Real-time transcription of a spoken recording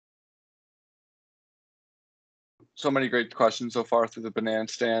so many great questions so far through the banana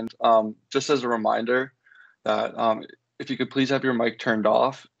stand. Just as a reminder that if you could please have your mic turned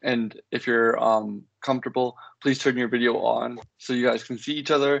off, and if you're comfortable, please turn your video on so you guys can see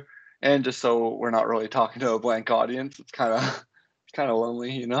each other, and just so we're not really talking to a blank audience. It's kind of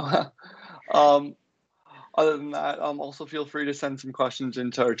lonely, you know. Other than that, also feel free to send some questions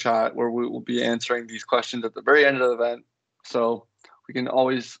into our chat where we will be answering these questions at the very end of the event. So we can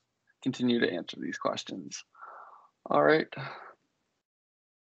always continue to answer these questions. All right.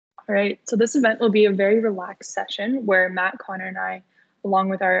 All right, so this event will be a very relaxed session where Matt, Connor, and I, along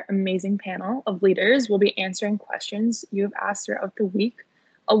with our amazing panel of leaders, will be answering questions you have asked throughout the week,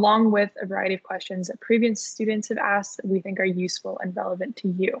 along with a variety of questions that previous students have asked that we think are useful and relevant to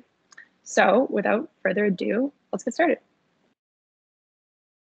you. So without further ado, let's get started.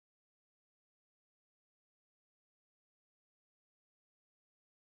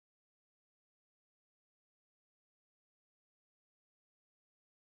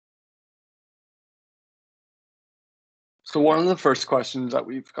 So one of the first questions that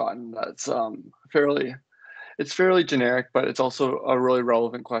we've gotten that's fairly generic, but it's also a really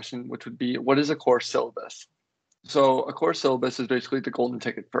relevant question, which would be, what is a course syllabus? So a course syllabus is basically the golden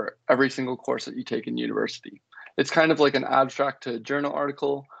ticket for every single course that you take in university. It's kind of like an abstract to a journal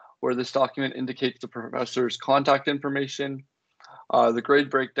article where this document indicates the professor's contact information, the grade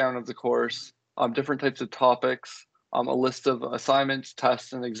breakdown of the course, different types of topics, a list of assignments,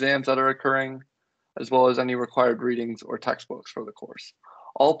 tests, and exams that are occurring, as well as any required readings or textbooks for the course.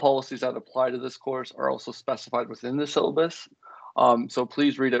 All policies that apply to this course are also specified within the syllabus. So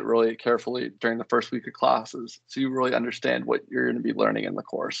please read it really carefully during the first week of classes so you really understand what you're going to be learning in the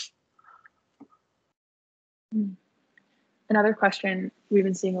course. Another question we've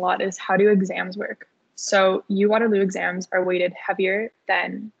been seeing a lot is, how do exams work? So Waterloo exams are weighted heavier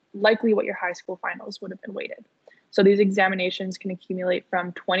than likely what your high school finals would have been weighted. So these examinations can accumulate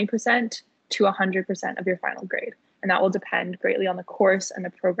from 20% to 100% of your final grade, and that will depend greatly on the course and the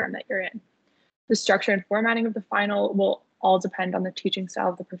program that you're in. The structure and formatting of the final will all depend on the teaching style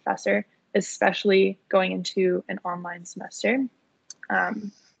of the professor, especially going into an online semester,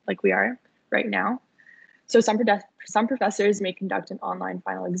 like we are right now. So some professors may conduct an online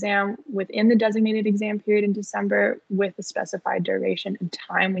final exam within the designated exam period in December with a specified duration and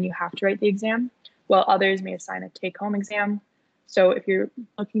time when you have to write the exam, while others may assign a take-home exam. So if you're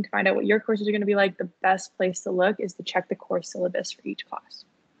looking to find out what your courses are going to be like, the best place to look is to check the course syllabus for each class.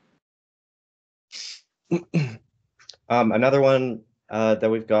 Another one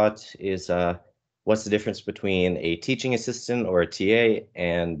that we've got is what's the difference between a teaching assistant or a TA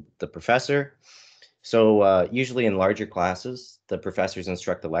and the professor? So usually in larger classes, the professors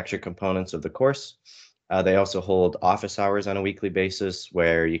instruct the lecture components of the course. They also hold office hours on a weekly basis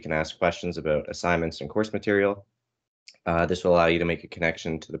where you can ask questions about assignments and course material. This will allow you to make a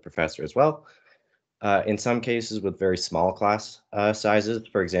connection to the professor as well. In some cases with very small class sizes,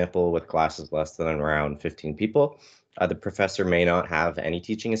 for example, with classes less than around 15 people, the professor may not have any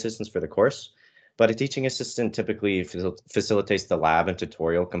teaching assistants for the course, but a teaching assistant typically facilitates the lab and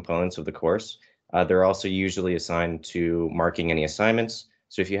tutorial components of the course. They're also usually assigned to marking any assignments.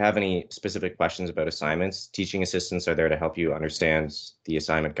 So if you have any specific questions about assignments, teaching assistants are there to help you understand the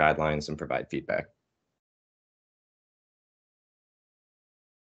assignment guidelines and provide feedback.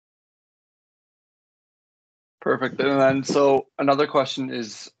 Perfect. And then so another question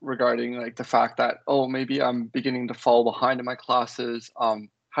is regarding like the fact that, oh, maybe I'm beginning to fall behind in my classes.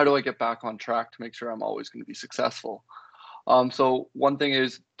 How do I get back on track to make sure I'm always going to be successful? So one thing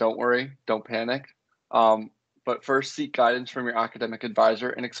is, don't worry, don't panic. But first seek guidance from your academic advisor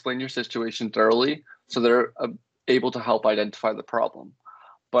and explain your situation thoroughly so they're able to help identify the problem.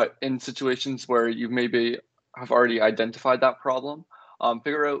 But in situations where you maybe have already identified that problem,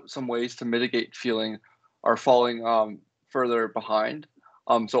 figure out some ways to mitigate feeling or falling further behind.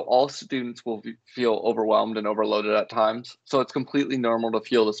 So all students will feel overwhelmed and overloaded at times. So it's completely normal to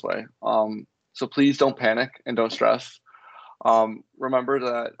feel this way. So please don't panic and don't stress. Remember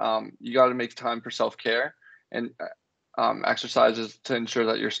that you got to make time for self-care and exercises to ensure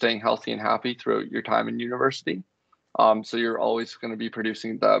that you're staying healthy and happy throughout your time in university. So you're always going to be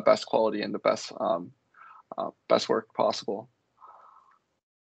producing the best quality and the best work possible.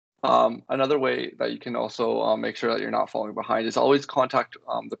 Another way that you can also make sure that you're not falling behind is always contact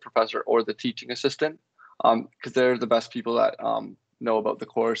the professor or the teaching assistant, because they're the best people that know about the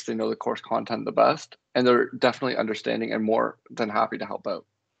course. They know the course content the best, and they're definitely understanding and more than happy to help out.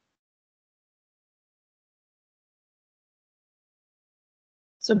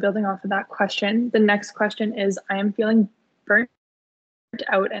 So building off of that question, the next question is, I am feeling burnt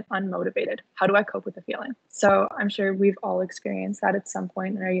out and unmotivated. How do I cope with the feeling? So I'm sure we've all experienced that at some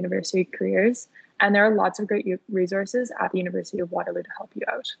point in our university careers. And there are lots of great resources at the University of Waterloo to help you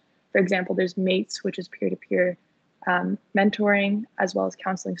out. For example, there's MATES, which is peer-to-peer mentoring, as well as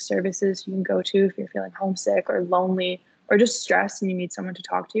counseling services you can go to if you're feeling homesick or lonely or just stressed and you need someone to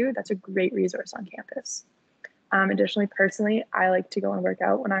talk to. That's a great resource on campus. Additionally, personally, I like to go and work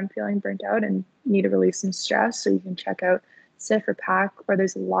out when I'm feeling burnt out and need to release some stress. So you can check out SIF or PAC, or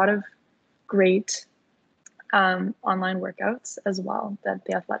there's a lot of great online workouts as well that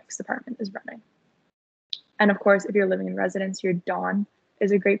the athletics department is running. And of course, if you're living in residence, your Dawn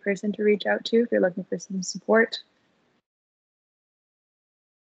is a great person to reach out to if you're looking for some support.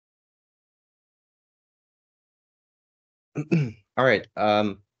 All right.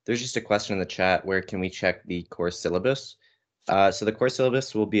 There's just a question in the chat. Where can we check the course syllabus? So the course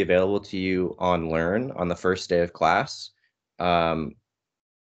syllabus will be available to you on Learn on the first day of class. So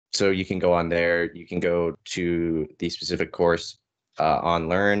you can go on there. You can go to the specific course on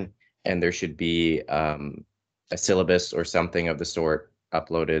Learn, and there should be a syllabus or something of the sort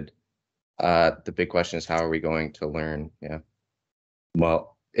uploaded. The big question is, how are we going to learn? Yeah.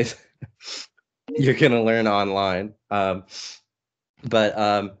 Well, if you're going to learn online.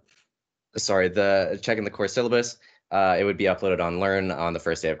 Sorry, checking the course syllabus, it would be uploaded on Learn on the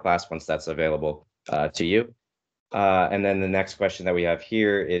first day of class once that's available to you. And then the next question that we have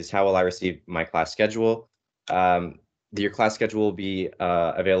here is, how will I receive my class schedule? Your class schedule will be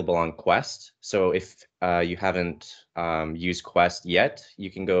available on Quest. So if you haven't used Quest yet, you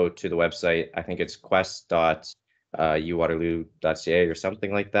can go to the website. I think it's quest.uwaterloo.ca or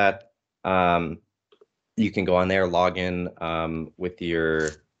something like that. You can go on there, log in with your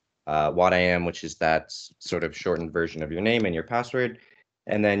WhatIam, which is that sort of shortened version of your name and your password.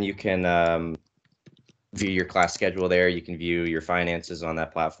 And then you can view your class schedule there. You can view your finances on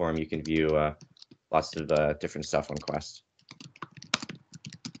that platform. You can view lots of different stuff on Quest.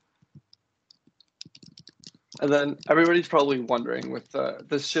 And then everybody's probably wondering, with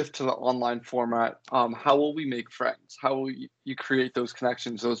this shift to the online format, how will we make friends? How will you create those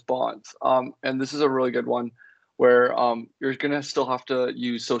connections, those bonds? And this is a really good one where you're going to still have to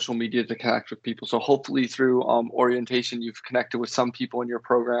use social media to connect with people. So hopefully through orientation, you've connected with some people in your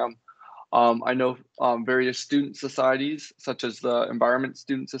program. I know various student societies, such as the Environment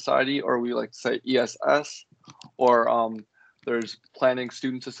Student Society, or we like to say ESS, or there's Planning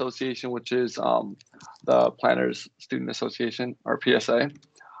Students Association, which is the Planners Student Association, or PSA,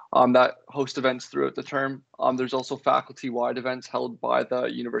 that host events throughout the term. There's also faculty-wide events held by the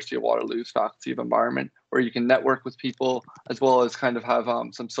University of Waterloo's Faculty of Environment, where you can network with people, as well as kind of have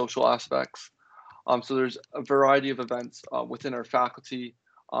some social aspects. So there's a variety of events within our faculty,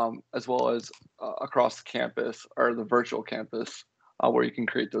 as well as across the campus, or the virtual campus, where you can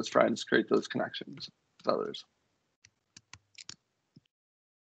create those friends, create those connections with others.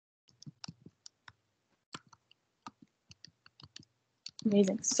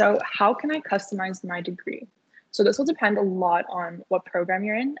 Amazing. So how can I customize my degree? So this will depend a lot on what program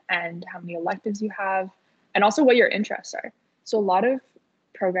you're in and how many electives you have, and also what your interests are. So a lot of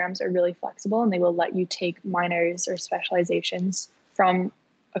programs are really flexible and they will let you take minors or specializations from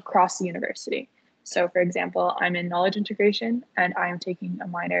across the university. So for example, I'm in knowledge integration and I'm taking a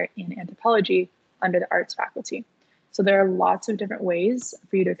minor in anthropology under the arts faculty. So there are lots of different ways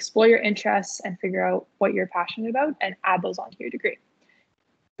for you to explore your interests and figure out what you're passionate about and add those onto your degree.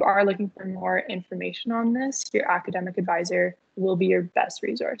 If you are looking for more information on this, your academic advisor will be your best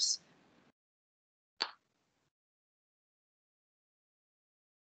resource.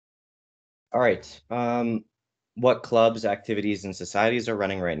 All right. What clubs, activities, and societies are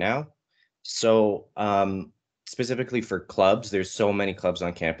running right now? So specifically for clubs, there's so many clubs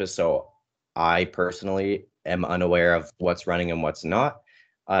on campus. So I personally am unaware of what's running and what's not.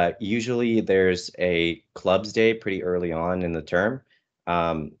 Usually there's a clubs day pretty early on in the term,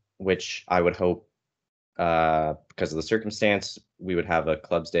 which I would hope, because of the circumstance, we would have a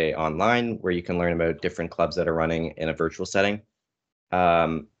clubs day online where you can learn about different clubs that are running in a virtual setting,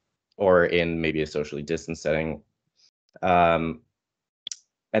 or in maybe a socially distanced setting. And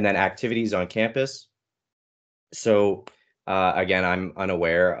then activities on campus. So again, I'm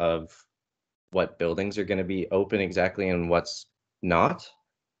unaware of what buildings are going to be open exactly and what's not.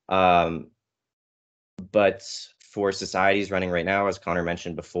 But for societies running right now, as Connor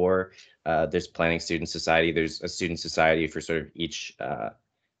mentioned before, there's Planning Student Society. There's a student society for sort of each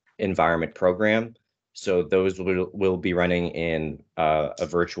environment program. So those will be running in a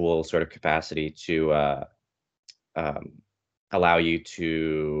virtual sort of capacity to allow you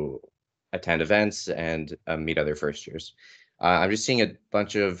to attend events and meet other first years. I'm just seeing a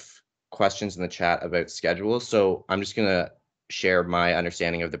bunch of questions in the chat about schedule, so I'm just gonna share my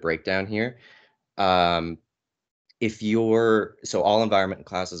understanding of the breakdown here. So all environment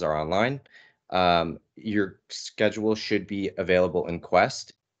classes are online. Your schedule should be available in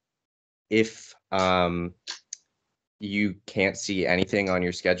Quest. If you can't see anything on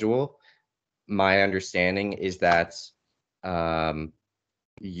your schedule, my understanding is that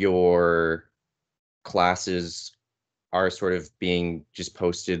your classes are sort of being just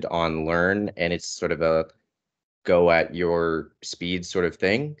posted on Learn, and it's sort of a go at your speed sort of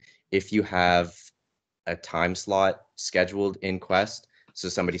thing. If you have a time slot scheduled in Quest, so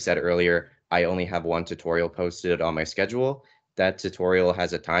somebody said earlier, I only have one tutorial posted on my schedule. That tutorial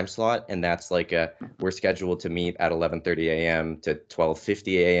has a time slot, and that's like we're scheduled to meet at 11:30 a.m. to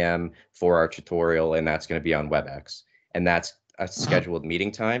 12:50 a.m. for our tutorial, and that's going to be on WebEx. And that's a scheduled meeting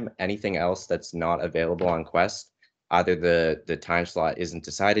time. Anything else that's not available on Quest, either the time slot isn't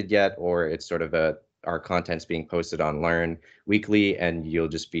decided yet, or it's sort of our content's being posted on Learn weekly, and you'll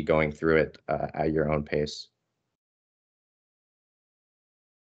just be going through it at your own pace.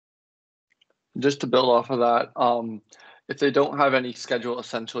 Just to build off of that, if they don't have any schedule,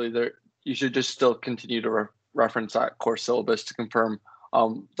 essentially, you should just still continue to reference that course syllabus to confirm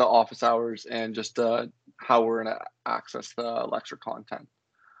the office hours and just how we're going to access the lecture content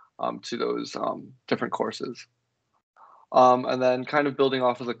to those different courses. And then kind of building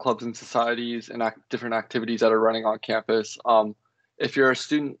off of the clubs and societies and different activities that are running on campus. If you're a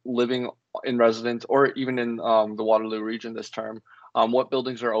student living in residence or even in the Waterloo region this term, what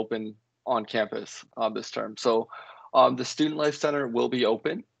buildings are open on campus this term? So the Student Life Center will be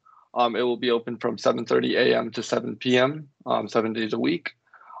open. It will be open from 7:30 a.m. to 7 p.m., 7 days a week.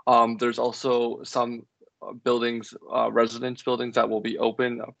 There's also some buildings, residence buildings that will be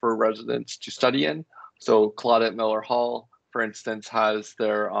open for residents to study in. So Claudette Miller Hall, for instance, has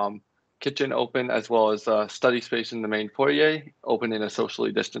their kitchen open, as well as a study space in the main foyer, open in a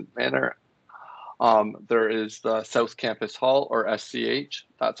socially distant manner. There is the South Campus Hall, or SCH,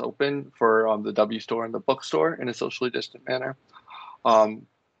 that's open for the W store and the bookstore in a socially distant manner.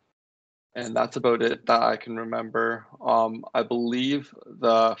 And that's about it that I can remember. I believe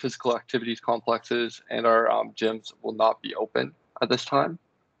the physical activities complexes and our gyms will not be open at this time.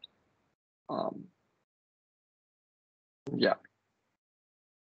 Yeah.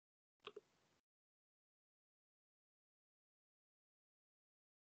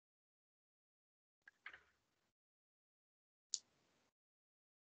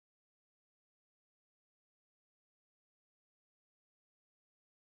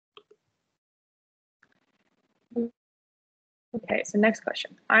 Okay, so next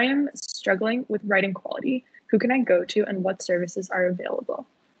question. I am struggling with writing quality. Who can I go to and what services are available?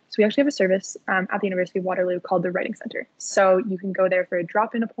 So we actually have a service at the University of Waterloo called the Writing Center. So you can go there for a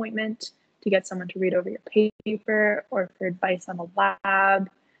drop-in appointment to get someone to read over your paper or for advice on a lab,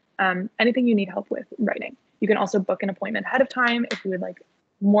 anything you need help with writing. You can also book an appointment ahead of time if you would like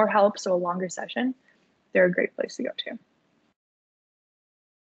more help, so a longer session. They're a great place to go to.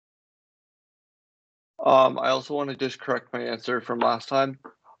 I also want to just correct my answer from last time.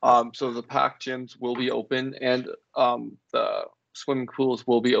 So the packed gyms will be open, and the swimming pools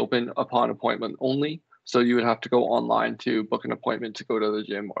will be open upon appointment only. So you would have to go online to book an appointment to go to the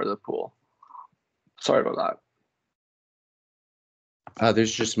gym or the pool. Sorry about that.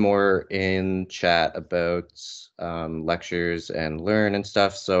 There's just more in chat about lectures and Learn and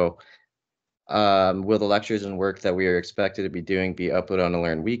stuff. So will the lectures and work that we are expected to be doing be uploaded on a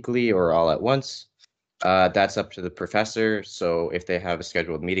Learn weekly or all at once? That's up to the professor. So if they have a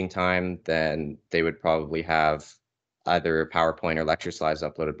scheduled meeting time, then they would probably have either PowerPoint or lecture slides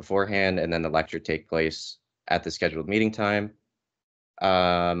uploaded beforehand, and then the lecture take place at the scheduled meeting time.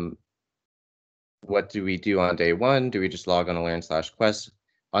 What do we do on day one? Do we just log on to Learn/Quest?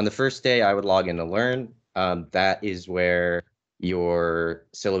 On the first day, I would log in to Learn. That is where your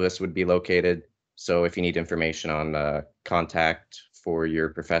syllabus would be located. So if you need information on contact for your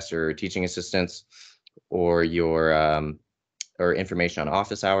professor or teaching assistants, or your or information on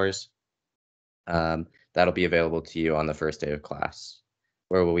office hours, that'll be available to you on the first day of class.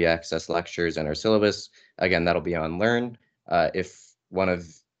 Where will we access lectures and our syllabus? Again, that'll be on Learn. If one of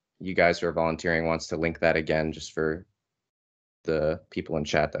you guys who are volunteering wants to link that again, just for the people in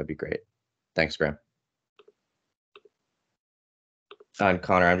chat, that'd be great. Thanks, Graham. And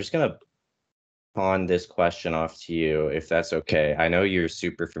Connor, I'm just gonna pawn this question off to you, if that's okay. I know you're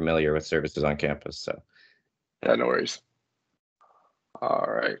super familiar with services on campus, so. Yeah, no worries. All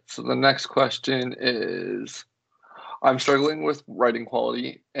right, so the next question is, I'm struggling with writing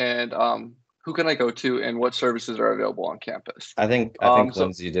quality, and who can I go to and what services are available on campus? I think So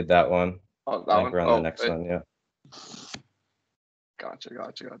Lindsay did that one. oh, I that think one. we're on the next one. Yeah, Gotcha.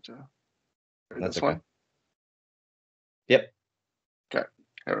 that's This okay. one. Yep. Okay.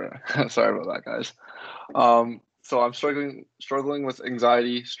 Sorry about that, guys. So I'm struggling with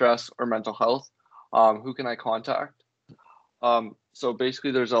anxiety, stress, or mental health. Who can I contact? So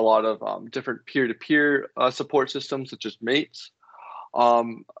basically, there's a lot of different peer-to-peer support systems, such as Mates.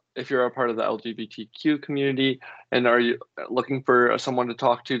 If you're a part of the LGBTQ community and are you looking for someone to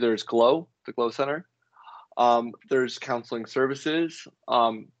talk to, there's Glow, the Glow Center. There's counseling services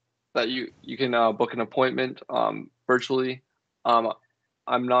that you can book an appointment virtually.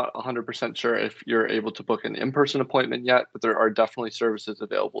 I'm not 100% sure if you're able to book an in-person appointment yet, but there are definitely services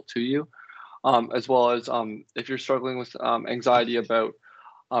available to you, as well as if you're struggling with anxiety about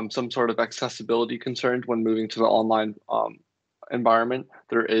some sort of accessibility concerns when moving to the online environment,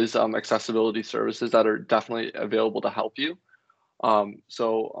 there is accessibility services that are definitely available to help you.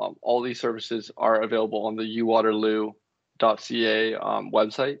 So all these services are available on the uwaterloo.ca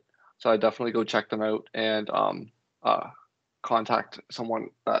website. So I definitely go check them out and contact someone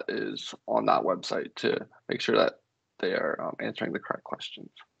that is on that website to make sure that they are answering the correct questions.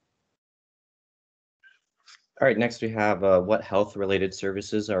 All right, next we have what health-related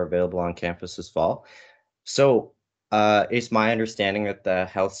services are available on campus this fall. So it's my understanding that the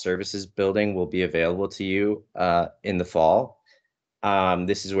health services building will be available to you in the fall.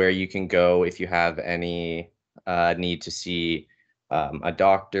 This is where you can go if you have any need to see a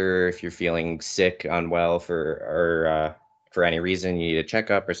doctor, if you're feeling sick, unwell for any reason, you need a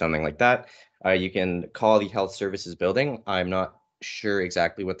checkup or something like that. You can call the health services building. I'm not sure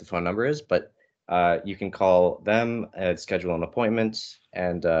exactly what the phone number is, but you can call them and schedule an appointment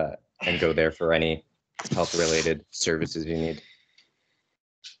and go there for any health-related services you need.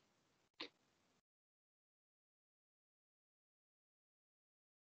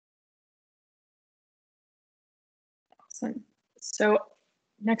 Awesome. So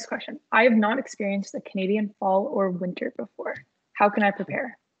next question. I have not experienced a Canadian fall or winter before. How can I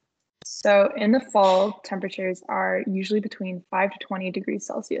prepare? So in the fall, temperatures are usually between 5 to 20 degrees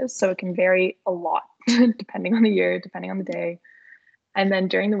Celsius. So it can vary a lot depending on the year, depending on the day. And then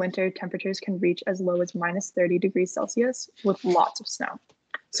during the winter, temperatures can reach as low as minus 30 degrees Celsius with lots of snow.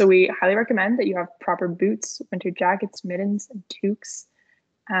 So we highly recommend that you have proper boots, winter jackets, mittens, and toques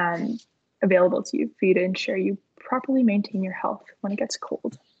available to you for you to ensure you properly maintain your health when it gets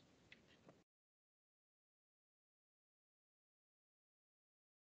cold.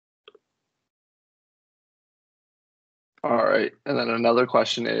 All right, and then another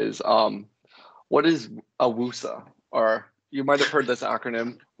question is, what is a WUSA? Or you might have heard this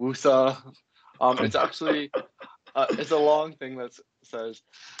acronym, WUSA. It's actually it's a long thing that says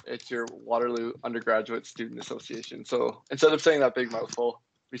it's your Waterloo Undergraduate Student Association. So instead of saying that big mouthful,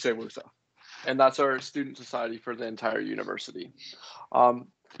 we say WUSA, and that's our student society for the entire university.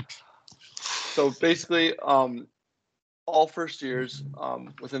 So basically, all first years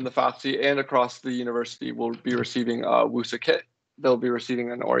within the faculty and across the university will be receiving a WUSA kit. They'll be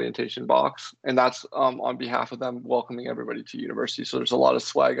receiving an orientation box, and that's on behalf of them welcoming everybody to university. So there's a lot of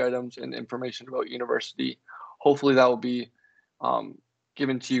swag items and information about university. Hopefully that will be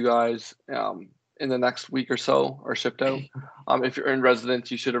given to you guys in the next week or so, or shipped out. If you're in residence,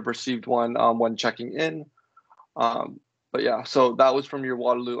 you should have received one when checking in. But yeah, so that was from your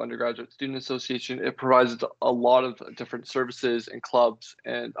Waterloo Undergraduate Student Association. It provides a lot of different services and clubs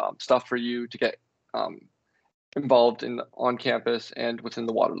and stuff for you to get involved in on campus and within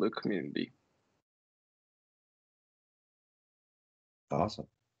the Waterloo community. Awesome.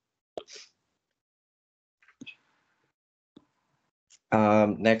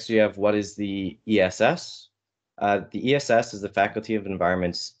 Next, we have what is the ESS? The ESS is the Faculty of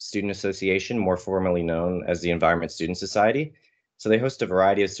Environment's Student Association, more formally known as the Environment Student Society. So they host a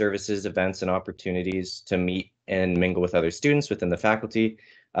variety of services, events, and opportunities to meet and mingle with other students within the faculty.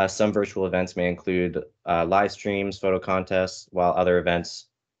 Some virtual events may include live streams, photo contests, while other events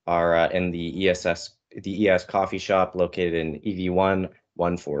are in the ES coffee shop located in EV1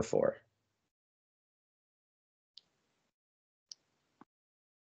 144.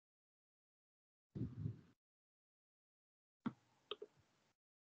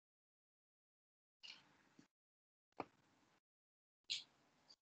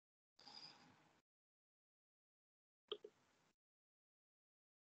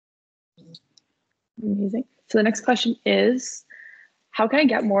 Amazing. So the next question is, how can I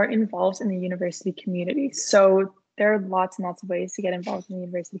get more involved in the university community? So there are lots and lots of ways to get involved in the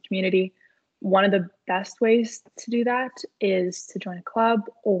university community. One of the best ways to do that is to join a club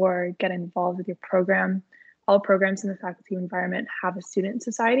or get involved with your program. All programs in the faculty environment have a student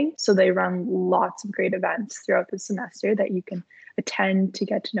society, so they run lots of great events throughout the semester that you can attend to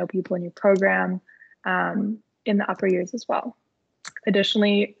get to know people in your program in the upper years as well.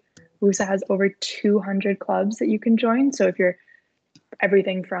 Additionally, WUSA has over 200 clubs that you can join. So if you're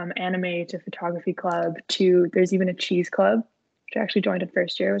everything from anime to photography club to there's even a cheese club, which I actually joined in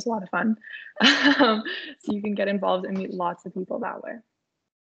first year. It was a lot of fun. So you can get involved and meet lots of people that way.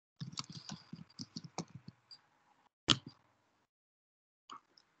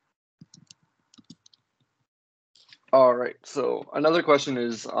 All right, so another question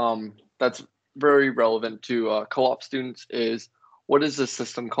is that's very relevant to co-op students is, what is this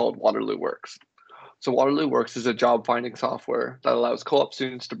system called Waterloo Works? So Waterloo Works is a job finding software that allows co-op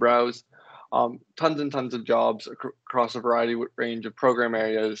students to browse tons and tons of jobs across a variety range of program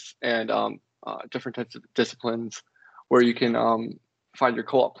areas and different types of disciplines where you can find your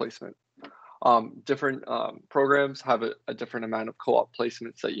co-op placement. Different programs have a different amount of co-op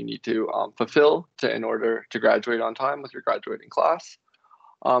placements that you need to fulfill in order to graduate on time with your graduating class.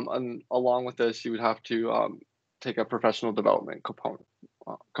 And along with this, you would have to take a professional development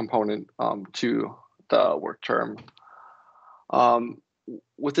component to the work term.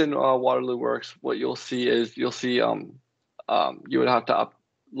 Within Waterloo Works, what you'll see is you would have to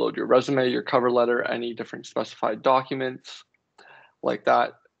upload your resume, your cover letter, any different specified documents like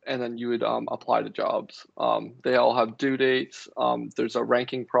that, and then you would apply to jobs. They all have due dates. There's a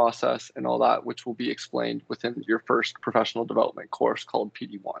ranking process and all that, which will be explained within your first professional development course called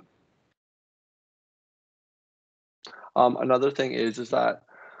PD1. Another thing is that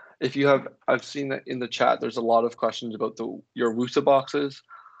if you have, I've seen that in the chat, there's a lot of questions about your WUSA boxes.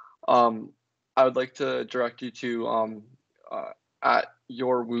 I would like to direct you to at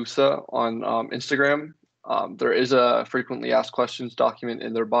your WUSA on Instagram. There is a frequently asked questions document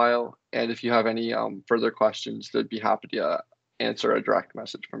in their bio, and if you have any further questions, they'd be happy to answer a direct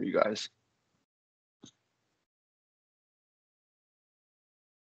message from you guys.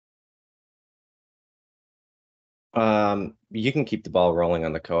 You can keep the ball rolling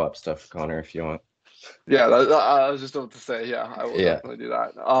on the co-op stuff, Connor, if you want. Yeah, I was just about to say, yeah, I will definitely do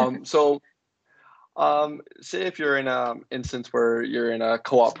that. Say if you're in an instance where you're in a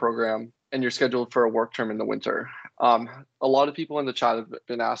co-op program and you're scheduled for a work term in the winter. A lot of people in the chat have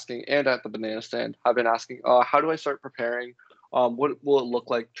been asking, and at the banana stand have been asking, how do I start preparing? What will it look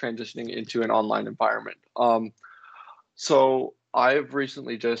like transitioning into an online environment? So I've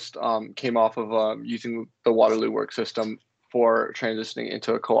recently just came off of using the Waterloo Work system for transitioning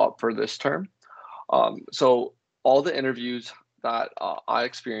into a co-op for this term. So all the interviews that I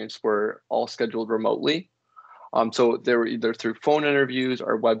experienced were all scheduled remotely. So they were either through phone interviews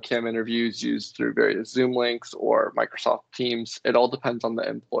or webcam interviews used through various Zoom links or Microsoft Teams. It all depends on the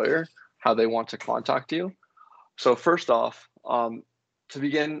employer, how they want to contact you. So first off, to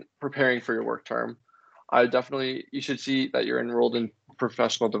begin preparing for your work term, you should see that you're enrolled in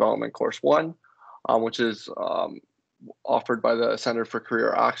Professional Development Course 1, which is offered by the Center for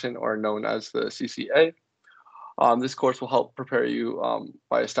Career Action, or known as the CCA. This course will help prepare you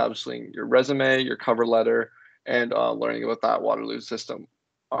by establishing your resume, your cover letter, and learning about that Waterloo system,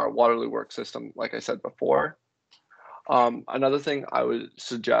 our Waterloo Work system, like I said before. Another thing I would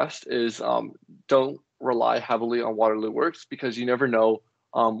suggest is don't rely heavily on Waterloo Works, because you never know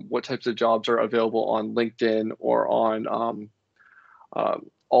what types of jobs are available on LinkedIn or on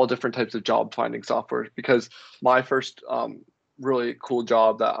all different types of job finding software. Because my first really cool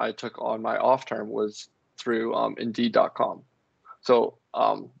job that I took on my off term was through Indeed.com. So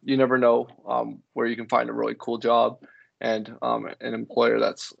you never know where you can find a really cool job and an employer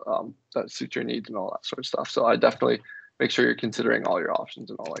that suits your needs and all that sort of stuff. So I definitely make sure you're considering all your options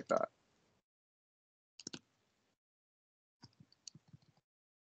and all like that.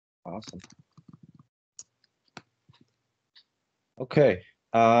 Awesome. Okay.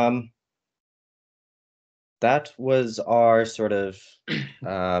 That was our sort of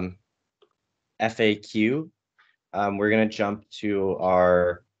FAQ. We're going to jump to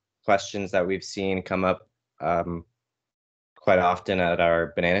our questions that we've seen come up quite often at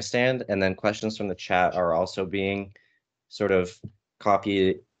our banana stand. And then questions from the chat are also being sort of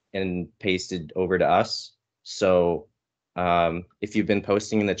copied and pasted over to us. So if you've been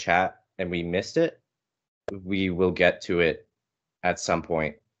posting in the chat and we missed it, we will get to it at some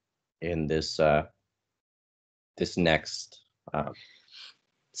point in this this next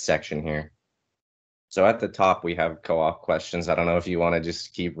section here. So at the top, we have co-op questions. I don't know if you want to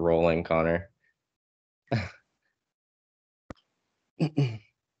just keep rolling, Connor.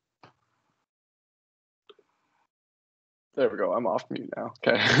 There we go. I'm off mute now.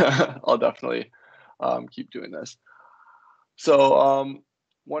 Okay. I'll definitely keep doing this. So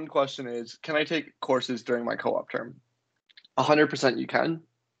one question is, can I take courses during my co-op term? 100% you can.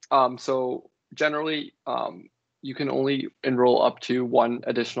 So generally, you can only enroll up to one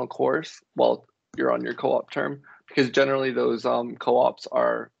additional course while you're on your co-op term, because generally those co-ops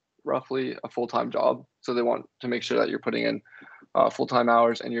are roughly a full-time job. So they want to make sure that you're putting in full-time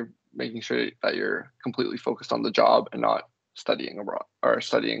hours and you're making sure that you're completely focused on the job and not studying abroad or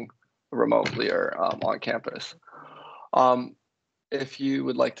studying remotely or on campus. If you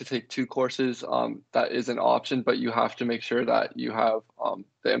would like to take two courses, that is an option, but you have to make sure that you have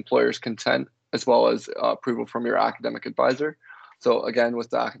the employer's consent as well as approval from your academic advisor. So again, with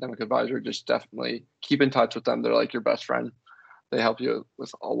the academic advisor, just definitely keep in touch with them. They're like your best friend. They help you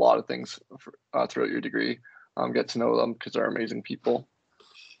with a lot of things throughout your degree. Get to know them because they're amazing people.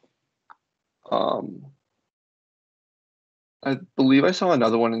 I believe I saw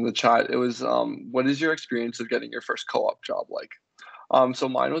another one in the chat. It was, what is your experience of getting your first co-op job like? So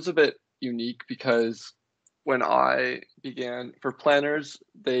mine was a bit unique because when I began, for planners,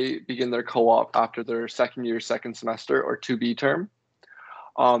 they begin their co-op after their second year, second semester, or 2B term.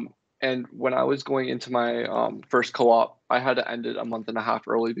 And when I was going into my first co-op, I had to end it a month and a half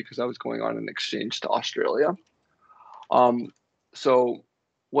early because I was going on an exchange to Australia. So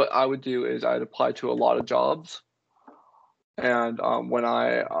what I would do is I'd apply to a lot of jobs. And when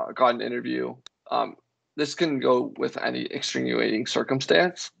I got an interview, this can go with any extenuating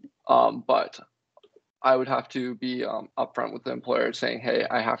circumstance, but I would have to be upfront with the employer saying, hey,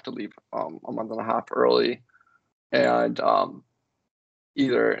 I have to leave a month and a half early, and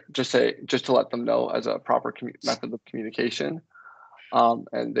either just to let them know as a proper method of communication,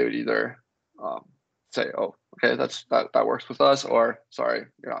 and they would either say, oh, okay, that works with us, or sorry,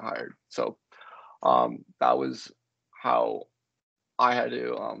 you're not hired. So that was how I had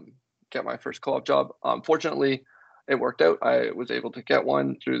to get my first co-op job. Fortunately, it worked out. I was able to get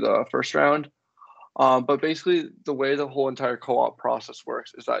one through the first round. But basically, the way the whole entire co-op process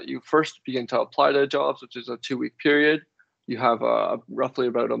works is that you first begin to apply to jobs, which is a 2-week period. You have roughly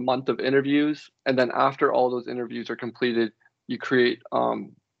about a month of interviews, and then after all those interviews are completed, you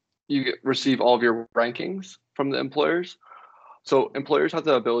receive all of your rankings from the employers. So employers have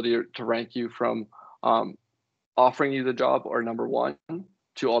the ability to rank you from offering you the job or number one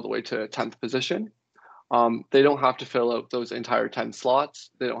to all the way to 10th position. They don't have to fill out those entire 10 slots.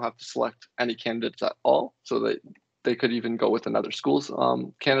 They don't have to select any candidates at all. So they could even go with another school's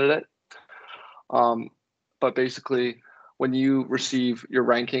candidate. But basically, when you receive your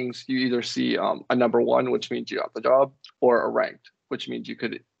rankings, you either see a number one, which means you got the job, or a ranked, which means you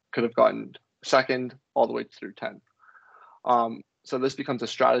could have gotten second all the way through 10th. So this becomes a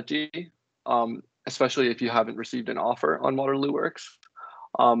strategy, especially if you haven't received an offer on Waterloo Works.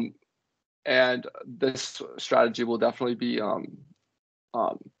 And this strategy will definitely be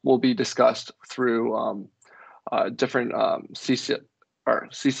discussed through different CCA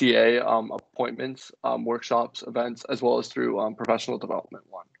appointments, workshops, events, as well as through professional development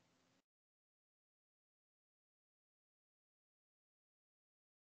one.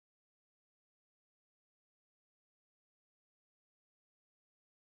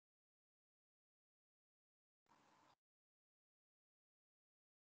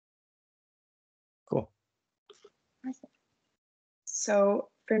 Cool. So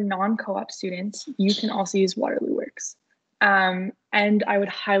for non-co-op students, you can also use Waterloo Works. And I would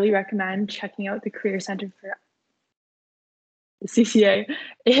highly recommend checking out the Career Center for the CCA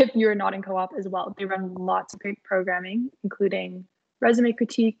if you're not in co-op as well. They run lots of great programming, including resume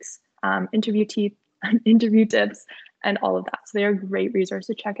critiques, interview tips, and all of that. So they're a great resource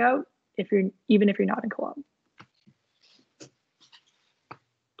to check out even if you're not in co-op.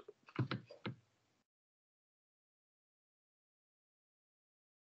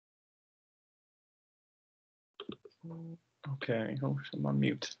 Okay, oh, I'm on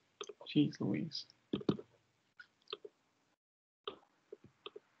mute. Jeez Louise.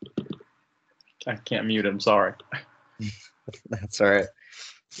 I can't mute him, sorry. That's all right.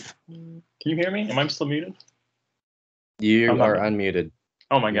 Can you hear me? Am I still muted? You are unmuted.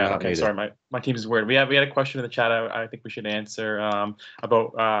 Oh my You're God, not okay, muted. sorry, my team is weird. We had a question in the chat I think we should answer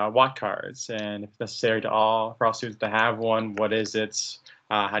about Watt cards, and if necessary for all students to have one, what is it?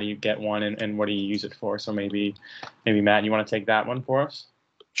 How do you get one, and what do you use it for? So maybe Matt, you want to take that one for us?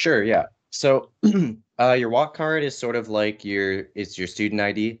 Sure, yeah. So your walk card is sort of like your student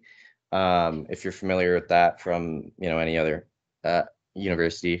ID. If you're familiar with that from any other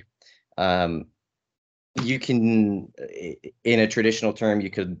university. You can, in a traditional term, you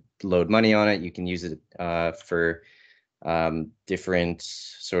could load money on it. You can use it for different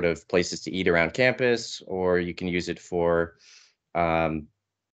sort of places to eat around campus, or you can use it for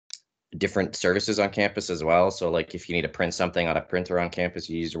different services on campus as well. So like if you need to print something on a printer on campus,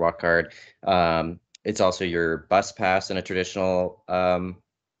 you use your walk card. It's also your bus pass in a traditional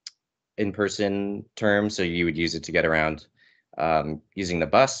in-person term. So you would use it to get around using the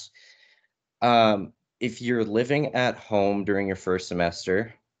bus. If you're living at home during your first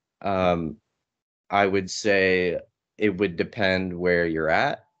semester, I would say it would depend where you're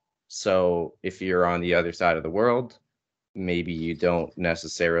at. So if you're on the other side of the world, maybe you don't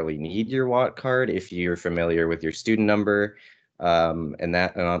necessarily need your Watt card if you're familiar with your student number and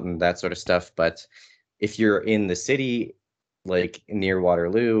that sort of stuff. But if you're in the city, like near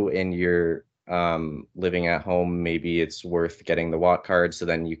Waterloo, and you're living at home, maybe it's worth getting the Watt card so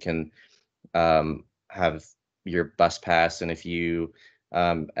then you can have your bus pass. And if you,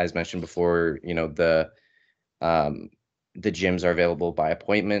 as mentioned before, the gyms are available by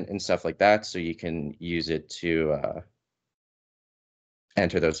appointment and stuff like that, so you can use it to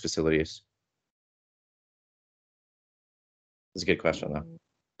enter those facilities. It's a good question, though.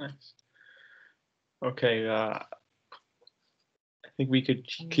 Nice. Okay, I think we could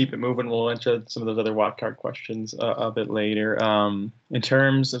keep it moving. We'll enter some of those other Watt card questions a bit later. In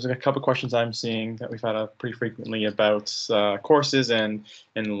terms, there's a couple questions I'm seeing that we've had pretty frequently about courses and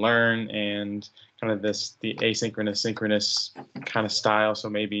learn and kind of the asynchronous, synchronous kind of style. So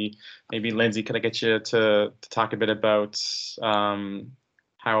maybe Lindsay, could I get you to talk a bit about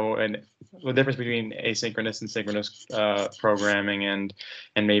how and the difference between asynchronous and synchronous programming, and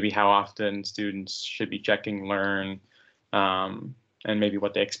maybe how often students should be checking learn, and maybe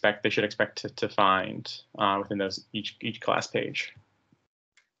what they should expect to find within those each class page.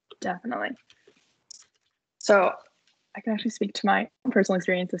 Definitely. So I can actually speak to my personal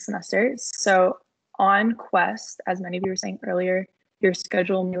experience this semester. So on Quest, as many of you were saying earlier, your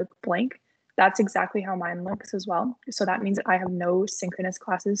schedule may look blank. That's exactly how mine looks as well. So that means that I have no synchronous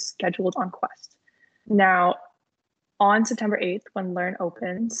classes scheduled on Quest. Now, on September 8th, when Learn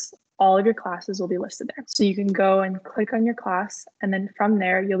opens, all of your classes will be listed there. So you can go and click on your class, and then from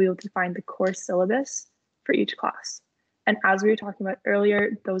there, you'll be able to find the course syllabus for each class. And as we were talking about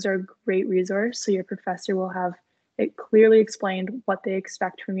earlier, those are a great resource. So your professor will have it clearly explained what they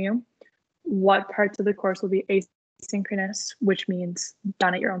expect from you, what parts of the course will be asynchronous, which means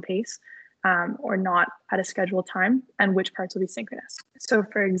done at your own pace, or not at a scheduled time, and which parts will be synchronous. So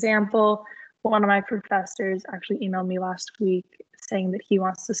for example, one of my professors actually emailed me last week saying that he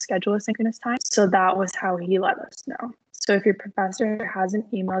wants to schedule a synchronous time. So that was how he let us know. So if your professor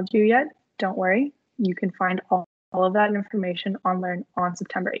hasn't emailed you yet, don't worry. You can find all of that information on Learn on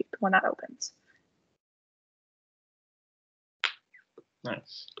September 8th when that opens.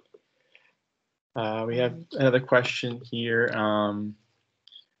 Nice. We have another question here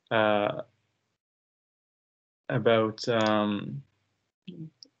about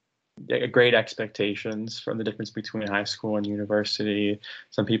grade expectations from the difference between high school and university.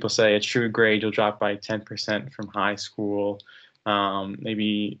 Some people say a true grade you'll drop by 10% from high school.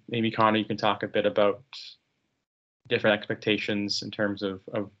 Maybe Connor, you can talk a bit about different expectations in terms of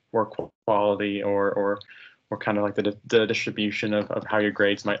work quality or kind of like the distribution of how your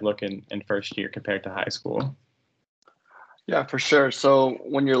grades might look in first year compared to high school. Yeah, for sure. So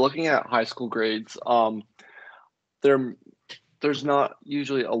when you're looking at high school grades, there's not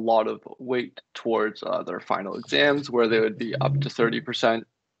usually a lot of weight towards their final exams, where they would be up to 30%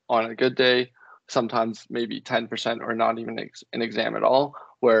 on a good day, sometimes maybe 10% or not even an exam at all,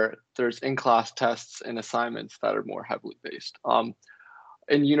 where there's in-class tests and assignments that are more heavily based.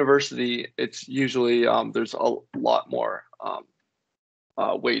 In university, it's usually there's a lot more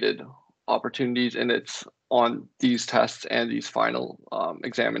weighted opportunities, and it's on these tests and these final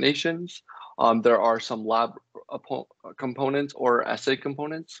examinations. There are some lab components or essay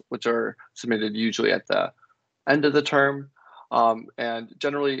components, which are submitted usually at the end of the term. And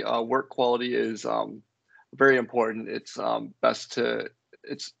generally, work quality is very important. It's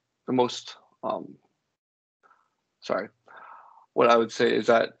it's the most, what I would say is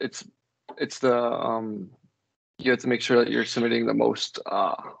that it's the, you have to make sure that you're submitting the most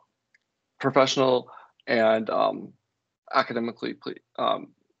professional and academically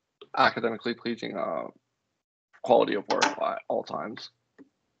pleasing quality of work at all times.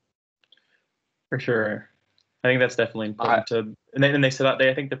 For sure. I think that's definitely important and they said that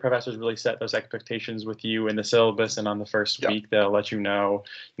I think the professors really set those expectations with you in the syllabus, and on the first week they'll let you know,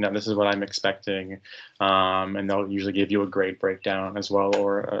 this is what I'm expecting, and they'll usually give you a grade breakdown as well,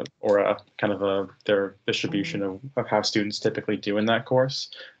 or a kind of their distribution of how students typically do in that course,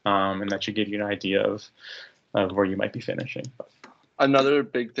 and that should give you an idea of of where you might be finishing. Another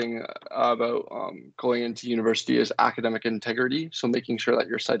big thing about going into university is academic integrity. So making sure that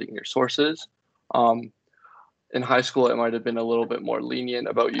you're citing your sources. In high school, it might have been a little bit more lenient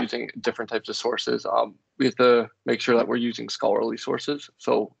about using different types of sources. We have to make sure that we're using scholarly sources.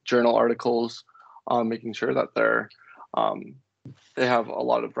 So journal articles, making sure that they have a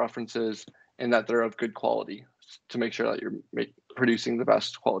lot of references and that they're of good quality to make sure that you're producing the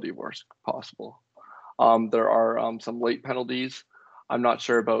best quality work possible. There are some late penalties. I'm not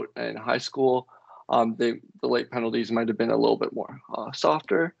sure about in high school. The late penalties might have been a little bit more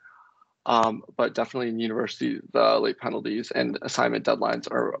softer. But definitely in university, the late penalties and assignment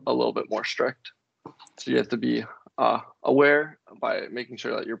deadlines are a little bit more strict. So you have to be aware by making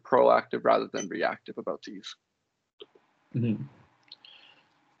sure that you're proactive rather than reactive about these. Mm-hmm.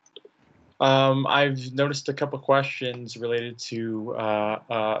 I've noticed a couple questions related to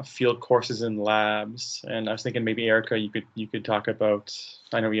field courses and labs, and I was thinking maybe Erica, you could talk about.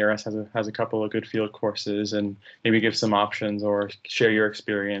 I know ERS has a couple of good field courses, and maybe give some options or share your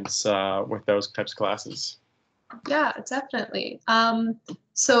experience with those types of classes. Yeah, definitely.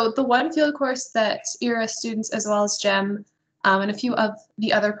 So the one field course that ERS students as well as GEM and a few of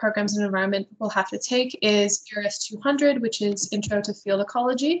the other programs in environment will have to take is ERS 200, which is Intro to Field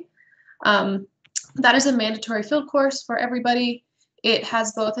Ecology. That is a mandatory field course for everybody. It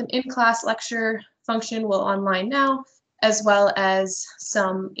has both an in-class lecture function, well, online now, as well as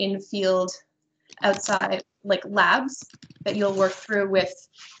some in-field outside like labs that you'll work through with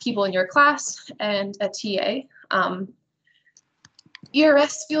people in your class and a TA.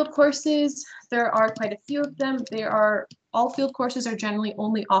 ERS field courses, there are quite a few of them. All field courses are generally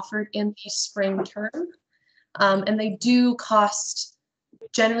only offered in the spring term, and they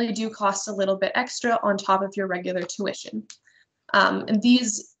generally do cost a little bit extra on top of your regular tuition. And the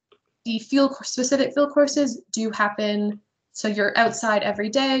specific field courses do happen. So you're outside every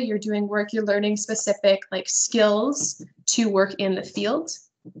day, you're doing work, you're learning specific like skills to work in the field.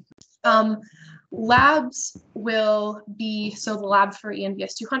 Labs will be, so the lab for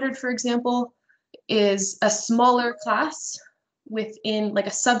ENVS 200, for example, is a smaller class within like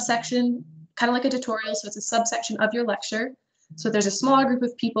a subsection, kind of like a tutorial. So it's a subsection of your lecture. So there's a smaller group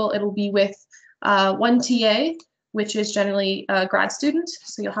of people. It'll be with one TA, which is generally a grad student.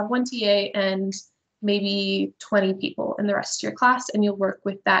 So you'll have one TA and maybe 20 people in the rest of your class, and you'll work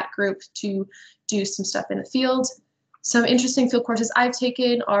with that group to do some stuff in the field. Some interesting field courses I've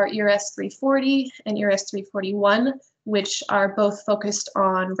taken are ERS 340 and ERS 341, which are both focused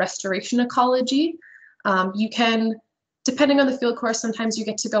on restoration ecology. You can, depending on the field course, sometimes you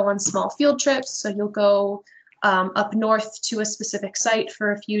get to go on small field trips. So you'll go up north to a specific site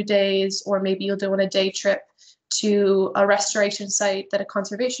for a few days, or maybe you'll do on a day trip to a restoration site that a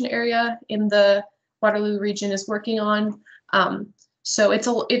conservation area in the Waterloo region is working on. So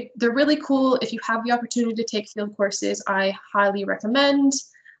they're really cool. If you have the opportunity to take field courses, I highly recommend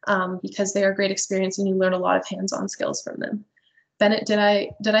because they are a great experience and you learn a lot of hands-on skills from them. Bennett, did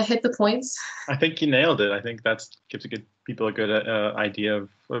I hit the points? I think you nailed it. I think that gives people a good idea of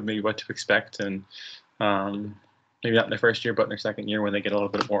maybe what to expect, and maybe not in their first year, but in their second year when they get a little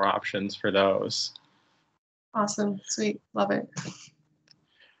bit more options for those. Awesome, sweet, love it.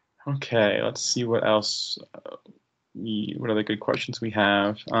 Okay, let's see what else. What other good questions we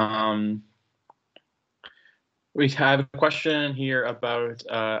have? We have a question here about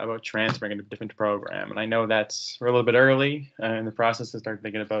transferring into a different program, and I know we're a little bit early in the process to start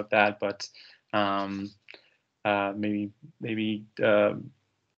thinking about that, but maybe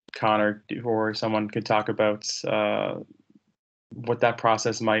Connor or someone could talk about what that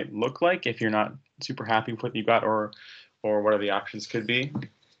process might look like if you're not super happy with what you got, or what are the options could be.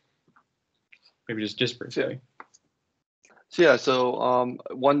 Maybe just briefly. So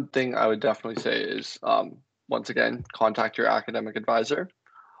one thing I would definitely say is, once again, contact your academic advisor.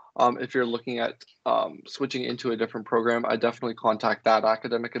 If you're looking at switching into a different program, I definitely contact that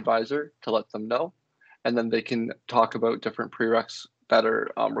academic advisor to let them know. And then they can talk about different prereqs that are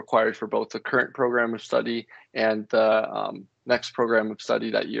required for both the current program of study and the next program of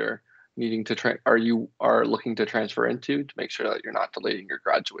study that you're needing to you are looking to transfer into, to make sure that you're not delaying your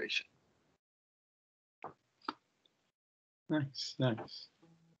graduation. Nice.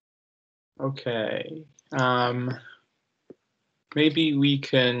 Okay. Maybe we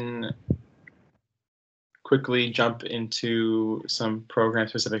can quickly jump into some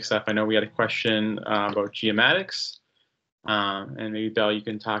program-specific stuff. I know we had a question about geomatics, and maybe Belle, you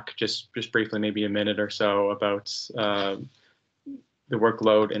can talk just briefly, maybe a minute or so, about the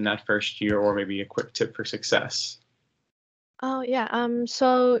workload in that first year, or maybe a quick tip for success. Oh yeah.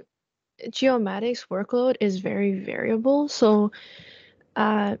 So geomatics workload is very variable. So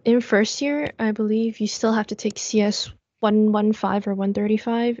in first year, I believe you still have to take CS 115 or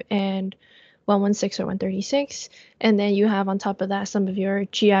 135 and 116 or 136. And then you have on top of that some of your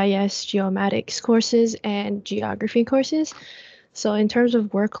GIS, geomatics courses and geography courses. So in terms of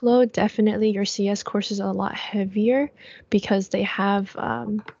workload, definitely your CS courses are a lot heavier because they have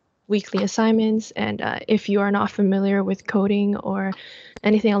weekly assignments. And if you are not familiar with coding or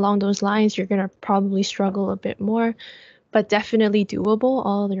anything along those lines, you're going to probably struggle a bit more, but definitely doable,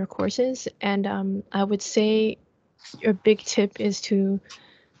 all your courses. And I would say your big tip is to,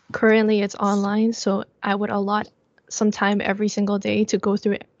 currently it's online, so I would allot some time every single day to go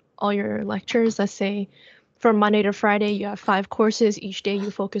through all your lectures. Let's say from Monday to Friday, you have 5 courses. Each day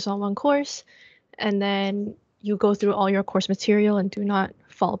you focus on one course, and then you go through all your course material and do not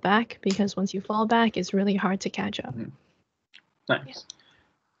fall back, because once you fall back, it's really hard to catch up. Nice.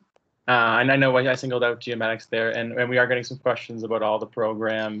 And I know I singled out geomatics there, and we are getting some questions about all the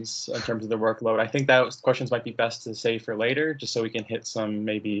programs in terms of the workload. I think those questions might be best to save for later, just so we can hit some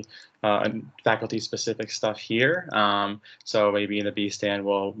maybe faculty-specific stuff here. So maybe in the B stand,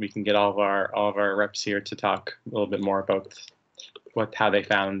 we can get all of our reps here to talk a little bit more about how they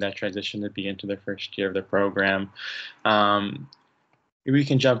found that transition to be into their first year of their program. We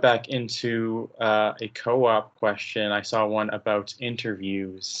can jump back into a co-op question. I saw one about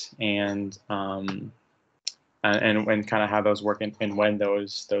interviews and kind of how those work and when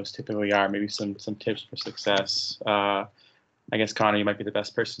those typically are. Maybe some tips for success. I guess Connor, you might be the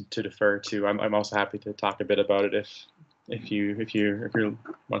best person to defer to. I'm also happy to talk a bit about it if you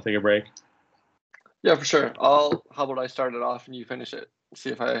want to take a break. Yeah, for sure. How about I start it off and you finish it? See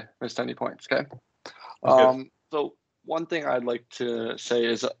if I missed any points. Okay. So one thing I'd like to say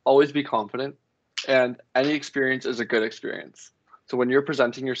is always be confident, and any experience is a good experience. So when you're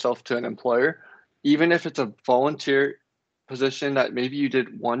presenting yourself to an employer, even if it's a volunteer position that maybe you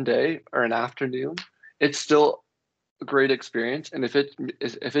did one day or an afternoon, it's still a great experience. And if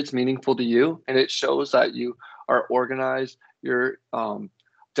it's meaningful to you and it shows that you are organized, you're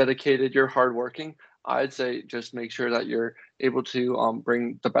dedicated, you're hardworking, I'd say just make sure that you're able to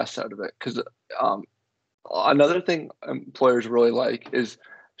bring the best out of it. Because another thing employers really like is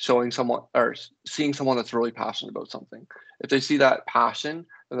showing someone or seeing someone that's really passionate about something. If they see that passion,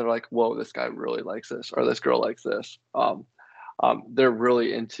 then they're like, whoa, this guy really likes this, or this girl likes this. They're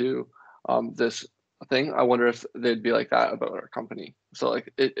really into this thing. I wonder if they'd be like that about our company. So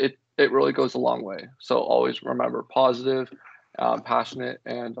like it really goes a long way. So always remember positive, passionate,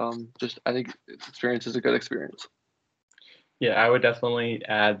 and just I think experience is a good experience. Yeah, I would definitely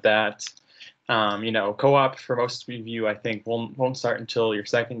add that. Co-op for most of you, I think, won't start until your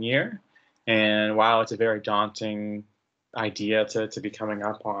second year. And while it's a very daunting idea to be coming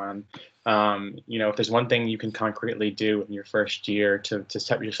up on, if there's one thing you can concretely do in your first year to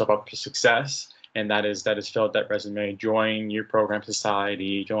set yourself up for success, and that is fill out that resume, join your program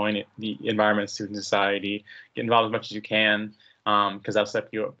society, join the Environment Student Society, get involved as much as you can, because that'll set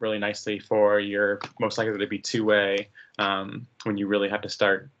you up really nicely for your most likely to be two-way when you really have to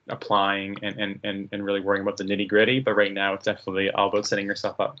start applying and really worrying about the nitty-gritty. But right now, it's definitely all about setting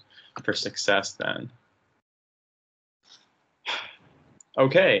yourself up for success then.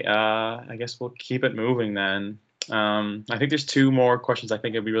 Okay, I guess we'll keep it moving then. I think there's 2 more questions I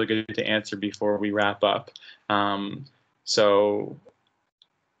think it'd be really good to answer before we wrap up. So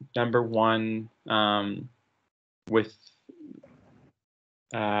number 1, with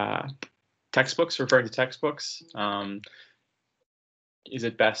textbooks, referring to textbooks, is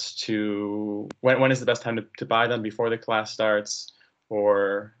it best to, when is the best time to buy them, before the class starts,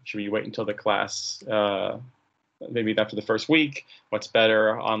 or should we wait until the class, maybe after the first week? What's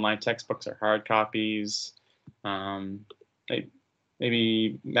better, online textbooks or hard copies?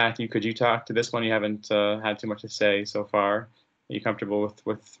 Maybe Matthew, could you talk to this one? You haven't had too much to say so far. Are you comfortable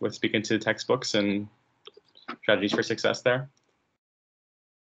with speaking to textbooks and strategies for success there?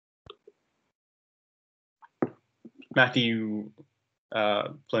 Matthew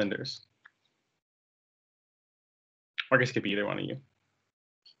Flinders. Or I guess it could be either one of you.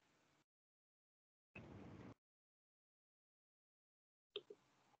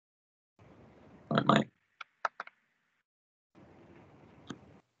 I might.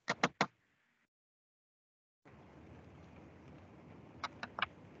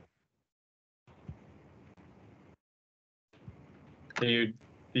 Did you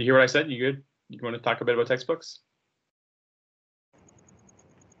hear what I said? You good? You want to talk a bit about textbooks?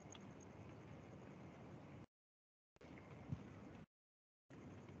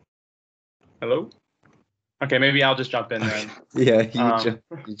 Hello? Okay, maybe I'll just jump in then. Yeah,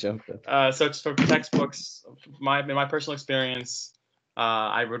 you jump in. So it's for textbooks. In my personal experience,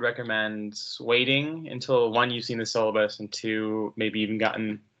 I would recommend waiting until one, you've seen the syllabus, and two, maybe even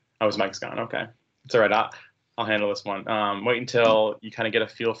gotten. Oh, his mic's gone. Okay, it's all right. I'll handle this one. Wait until you kind of get a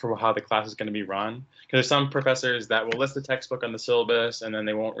feel for how the class is going to be run. Because there's some professors that will list the textbook on the syllabus and then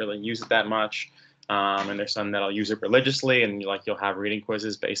they won't really use it that much. And there's some that'll use it religiously, and you'll have reading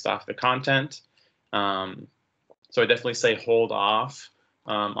quizzes based off the content. So I definitely say hold off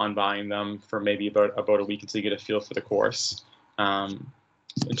on buying them for maybe about a week until you get a feel for the course.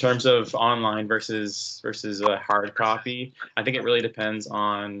 In terms of online versus a hard copy, I think it really depends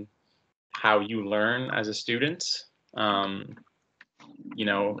on how you learn as a student. You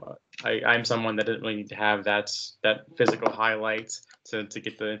know, I'm someone that didn't really need to have that physical highlight to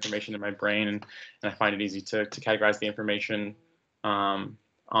get the information in my brain, and I find it easy to categorize the information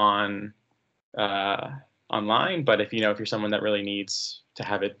online. But if you're someone that really needs to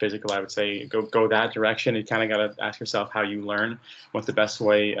have it physical, I would say go that direction. You kind of got to ask yourself how you learn, what the best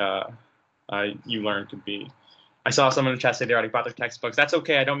way you learn could be. I saw someone in the chat say they already bought their textbooks. That's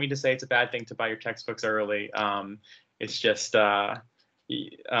okay. I don't mean to say it's a bad thing to buy your textbooks early. It's just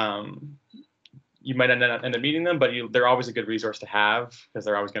you might end up needing them, but they're always a good resource to have because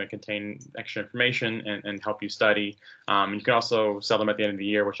they're always going to contain extra information and help you study. You can also sell them at the end of the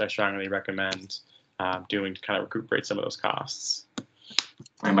year, which I strongly recommend doing to kind of recuperate some of those costs.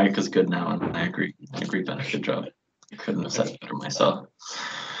 My mic is good now, and I agree. Ben, good job. I couldn't have said it better myself.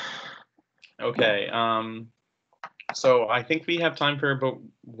 Okay. So I think we have time for about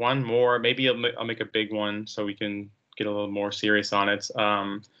one more. Maybe I'll make a big one so we can get a little more serious on it.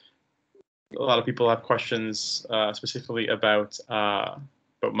 A lot of people have questions specifically about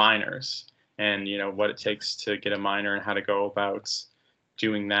minors and what it takes to get a minor and how to go about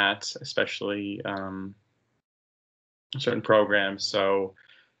doing that, especially certain programs. So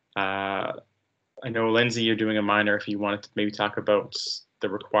I know, Lindsay, you're doing a minor. If you wanted to maybe talk about the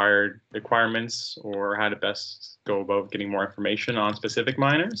requirements or how to best go about getting more information on specific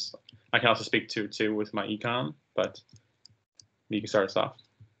minors. I can also speak to too with my econ, but you can start us off.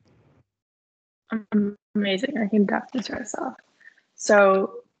 Amazing. I can definitely start us off.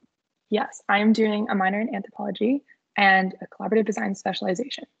 So yes, I'm doing a minor in anthropology and a collaborative design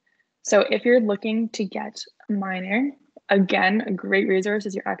specialization. So if you're looking to get a minor, again, a great resource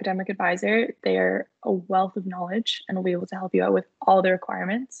is your academic advisor. They're a wealth of knowledge and will be able to help you out with all the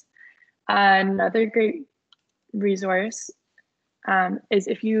requirements. Another great resource is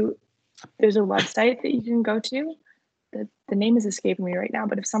there's a website that you can go to. The name is escaping me right now,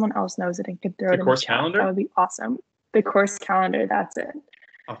 but if someone else knows it and could throw it in the chat, calendar? that would be awesome. The course calendar, that's it.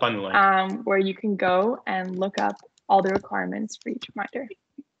 I'll find the link. Where you can go and look up all the requirements for each minor.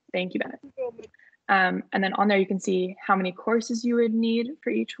 Thank you, Bennett. And then on there, you can see how many courses you would need for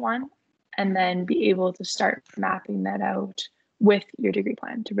each one, and then be able to start mapping that out with your degree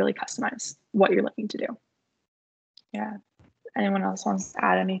plan to really customize what you're looking to do. Yeah. Anyone else wants to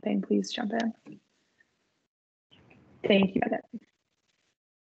add anything, please jump in. Thank you, Bennett.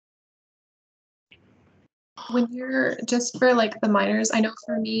 When you're just for like the minors, I know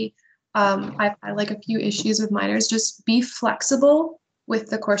for me, I've had like a few issues with minors. Just be flexible with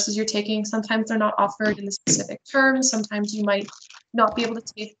the courses you're taking. Sometimes they're not offered in the specific terms. Sometimes you might not be able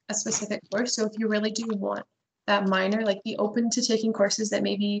to take a specific course. So if you really do want that minor, like be open to taking courses that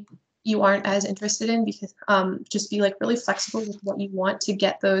maybe you aren't as interested in, because just be like really flexible with what you want to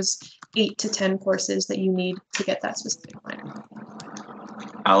get those 8 to 10 courses that you need to get that specific minor.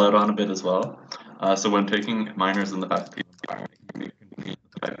 I'll add on a bit as well. So when taking minors in the faculty environment,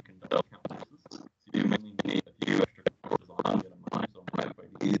 you may need a few extra courses on get a minor, so it might be quite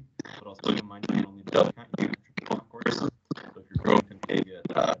easy. But also keep in mind you only double count you triple courses. So if you're going to maybe get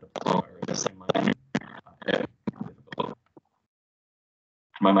a diploma or a second minor, it's difficult.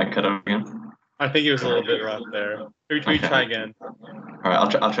 My mic cut out again. I think it was a little bit rough there. Maybe try again. All right, I'll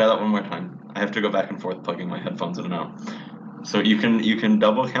try that one more time. I have to go back and forth plugging my headphones in and out. So you can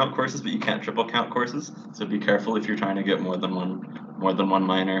double count courses, but you can't triple count courses. So be careful if you're trying to get more than one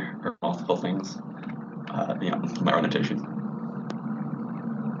minor or multiple things. My orientation.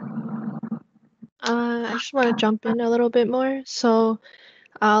 I just want to jump in a little bit more. So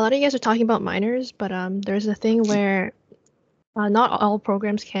a lot of you guys are talking about minors, but there's a thing where not all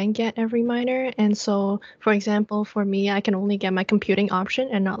programs can get every minor. And so, for example, for me, I can only get my computing option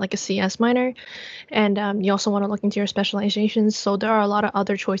and not like a CS minor. And you also want to look into your specializations. So there are a lot of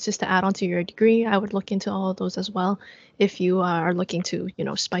other choices to add onto your degree. I would look into all of those as well if you are looking to,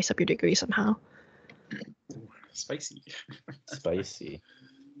 spice up your degree somehow. Spicy. Spicy.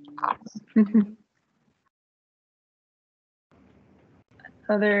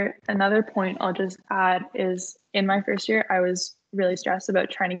 Another point I'll just add is in my first year, I was really stressed about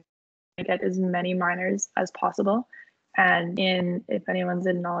trying to get as many minors as possible. And if anyone's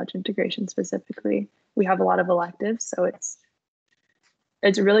in knowledge integration specifically, we have a lot of electives. So it's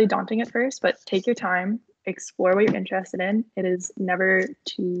really daunting at first, but take your time, explore what you're interested in. It is never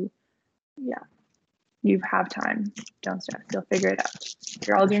too, you have time. Don't stress. You'll figure it out.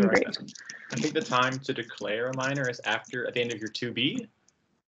 You're all doing great. I think the time to declare a minor is at the end of your 2B.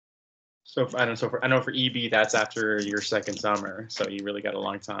 So I know for EB that's after your second summer, so you really got a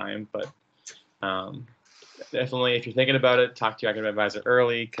long time. But definitely, if you're thinking about it, talk to your academic advisor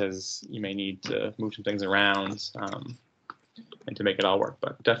early because you may need to move some things around and to make it all work.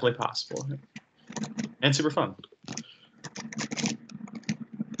 But definitely possible and super fun.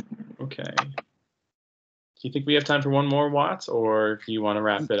 Okay. Do you think we have time for one more, Watts, or do you want to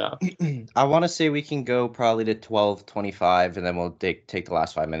wrap it up? I want to say we can go probably to 12:25, and then we'll take the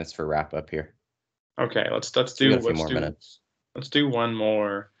last 5 minutes for wrap up here. Okay, let's do a few more minutes. Let's do one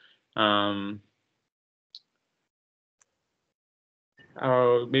more.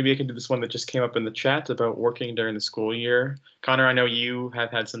 Maybe I can do this one that just came up in the chat about working during the school year. Connor, I know you have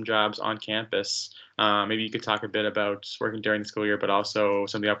had some jobs on campus. Maybe you could talk a bit about working during the school year, but also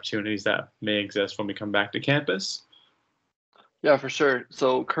some of the opportunities that may exist when we come back to campus. Yeah, for sure.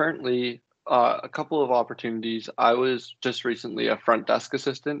 So currently, a couple of opportunities. I was just recently a front desk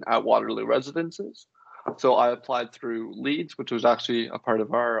assistant at Waterloo Residences. So I applied through Leeds, which was actually a part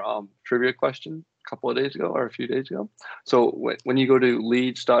of our trivia question a couple of days ago or a few days ago. So when you go to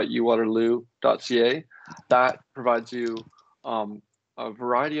leeds.uwaterloo.ca, that provides you a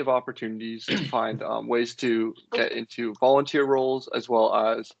variety of opportunities to find ways to get into volunteer roles as well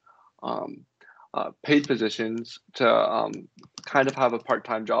as paid positions to kind of have a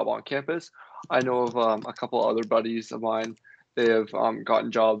part-time job on campus. I know of a couple other buddies of mine. They have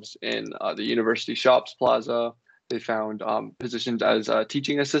gotten jobs in the University Shops Plaza. They found positions as a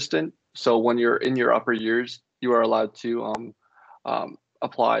teaching assistant. So when you're in your upper years, you are allowed to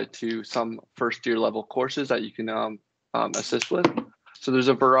apply to some first-year level courses that you can assist with. So there's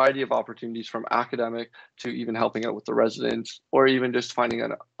a variety of opportunities from academic to even helping out with the residents or even just finding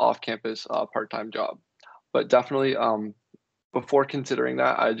an off-campus part-time job. But definitely before considering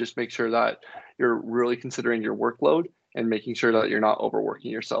that, I just make sure that you're really considering your workload and making sure that you're not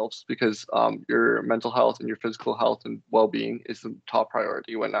overworking yourselves because your mental health and your physical health and well-being is the top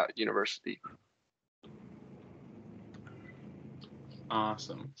priority when at university.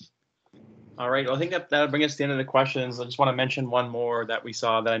 Awesome. All right, well, I think that'll bring us to the end of the questions. I just want to mention one more that we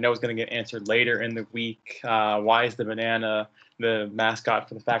saw that I know is going to get answered later in the week. Why is the banana the mascot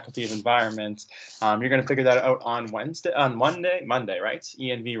for the Faculty of Environment? You're going to figure that out on Monday, right?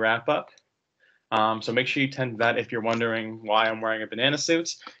 ENV wrap up. So make sure you attend that if you're wondering why I'm wearing a banana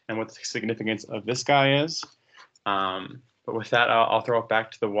suit and what the significance of this guy is. But with that, I'll throw it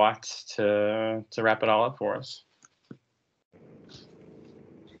back to the Watt to wrap it all up for us.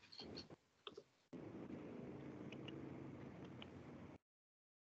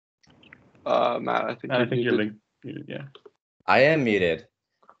 Matt, I think you're muted. Yeah. I am muted.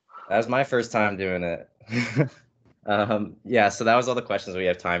 That was my first time doing it. Yeah, so that was all the questions we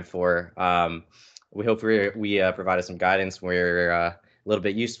have time for. We hope we provided some guidance. We're a little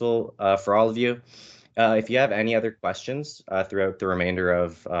bit useful for all of you. If you have any other questions throughout the remainder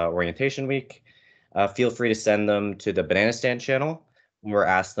of orientation week, feel free to send them to the Banana Stand channel. We're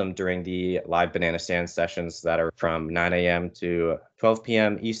asked them during the live Banana Stand sessions that are from 9 a.m. to 12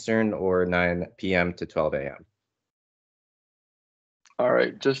 p.m. Eastern or 9 p.m. to 12 a.m. All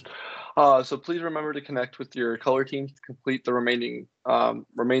right, just so please remember to connect with your color teams to complete the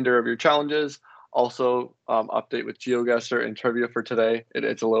remainder of your challenges. Also, update with GeoGuessr and trivia for today.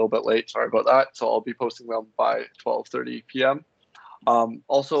 It's a little bit late, sorry about that. So I'll be posting them by 12:30 p.m.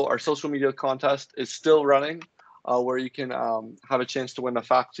 Also, our social media contest is still running, where you can have a chance to win a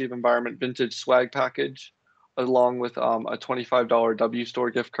Faculty of Environment vintage swag package, along with a $25 W Store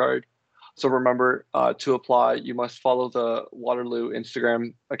gift card. So remember to apply, you must follow the Waterloo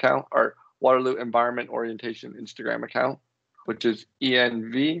Instagram account or Waterloo Environment Orientation Instagram account, which is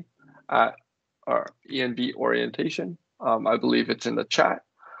ENV ENV Orientation. I believe it's in the chat.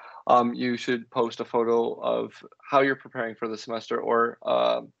 You should post a photo of how you're preparing for the semester or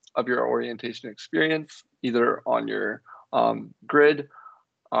of your orientation experience, either on your grid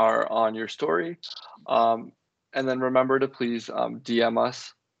or on your story. And then remember to please DM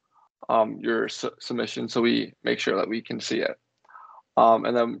us your submission so we make sure that we can see it.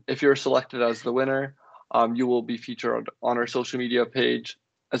 And then if you're selected as the winner, you will be featured on our social media page,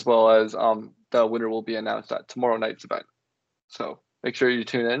 as well as the winner will be announced at tomorrow night's event. So make sure you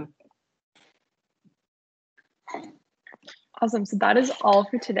tune in. Awesome. So that is all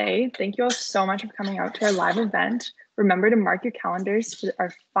for today. Thank you all so much for coming out to our live event. Remember to mark your calendars for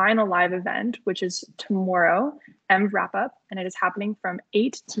our final live event, which is tomorrow, ENV wrap up, and it is happening from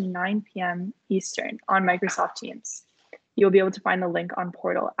 8 to 9 p.m. Eastern on Microsoft Teams. You'll be able to find the link on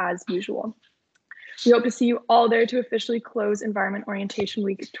Portal as usual. We hope to see you all there to officially close Environment Orientation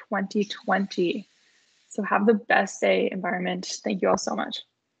Week 2020. So have the best day, Environment. Thank you all so much.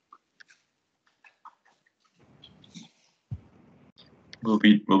 Will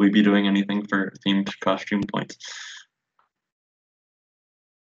we be doing anything for themed costume points?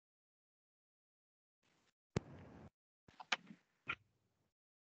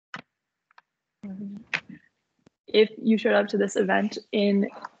 If you showed up to this event in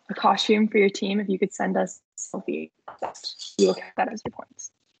a costume for your team, if you could send us a selfie, we will count that as your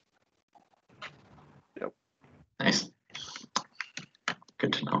points. Yep. Nice.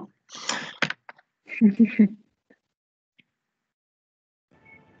 Good to know.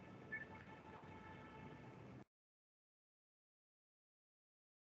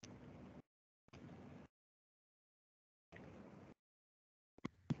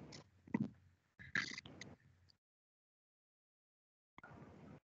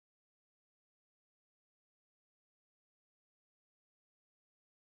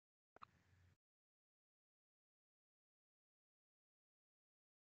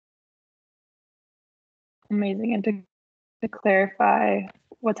 Amazing. And to clarify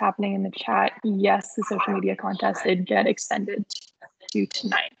what's happening in the chat, yes, the social media contest did get extended to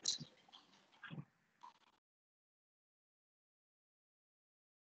tonight.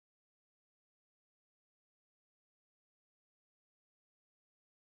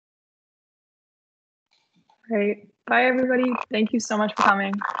 Great. Bye, everybody. Thank you so much for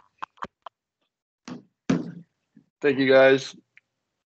coming. Thank you, guys.